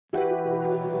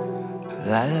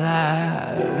La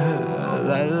la,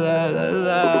 la la la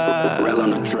la. Rail on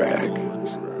the track.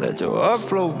 Let your heart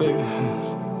flow, baby.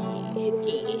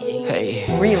 Hey,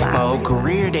 Relapse. my whole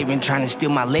career they been trying to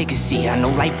steal my legacy. I know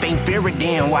life ain't fair, but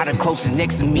damn, why the closest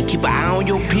next to me? Keep an eye on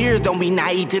your peers, don't be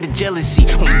naive to the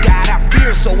jealousy. Only God I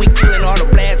fear, so we killing all the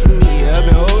blasphemy. I've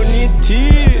been holding it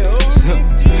tears.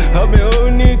 I've been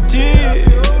holding it tears.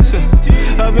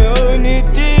 I've been holding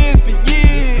it tears for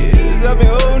years. I've been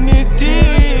holding it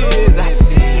tears. I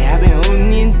say I've been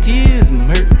holding it tears, I'm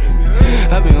hurt.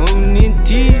 I've been holding it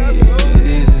tears.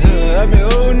 I've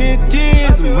been holding it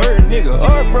tears, I'm hurt, nigga,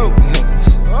 heartbroken.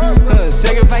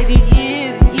 Sacrifice these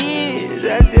years.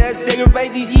 I said I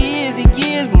sacrifice these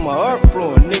years, but my heart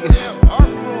flowing,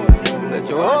 niggas. Let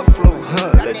your heart flow,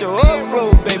 let your heart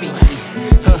flow, baby.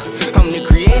 I'm the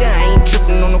creator, I ain't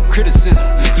tripping on no criticism.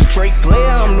 Detroit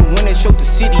player, I'm the one that showed the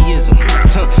cityism.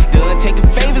 Done taking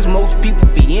favors, most people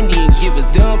be Indian givers.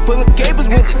 Done pulling capers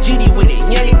with a GD with it.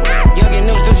 Young and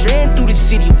them still shredding through the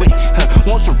city with it.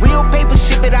 Want some real paper,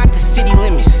 ship it out to city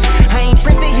limits. I ain't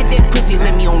pressed, they hit that pussy,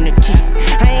 let me on the key.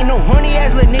 I ain't no horny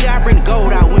ass little nigga, I bring the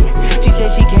gold out with me. She said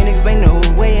she can't explain the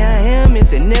whole way I am,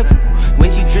 it's inevitable. When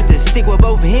she dripped the stick with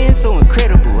both hands, so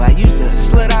incredible. I used to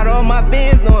slut out all my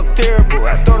bands, know I'm terrible.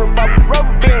 I thought about the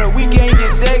rubber band, we can't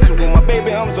get sexual. My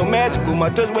baby, I'm so magical, my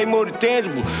touch way more than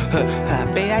tangible.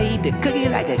 Baby, I eat the cookie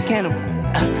like a cannibal.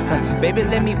 Baby,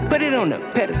 let me put it on the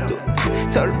pedestal.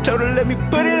 Told her, let me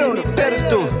put it on the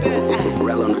pedestal.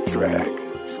 Rail on the track.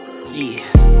 Yeah,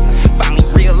 finally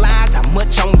realized how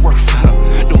much I'm worth.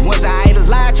 The ones I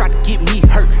idolized tried to get me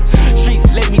hurt.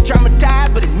 Streets left me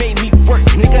traumatized, but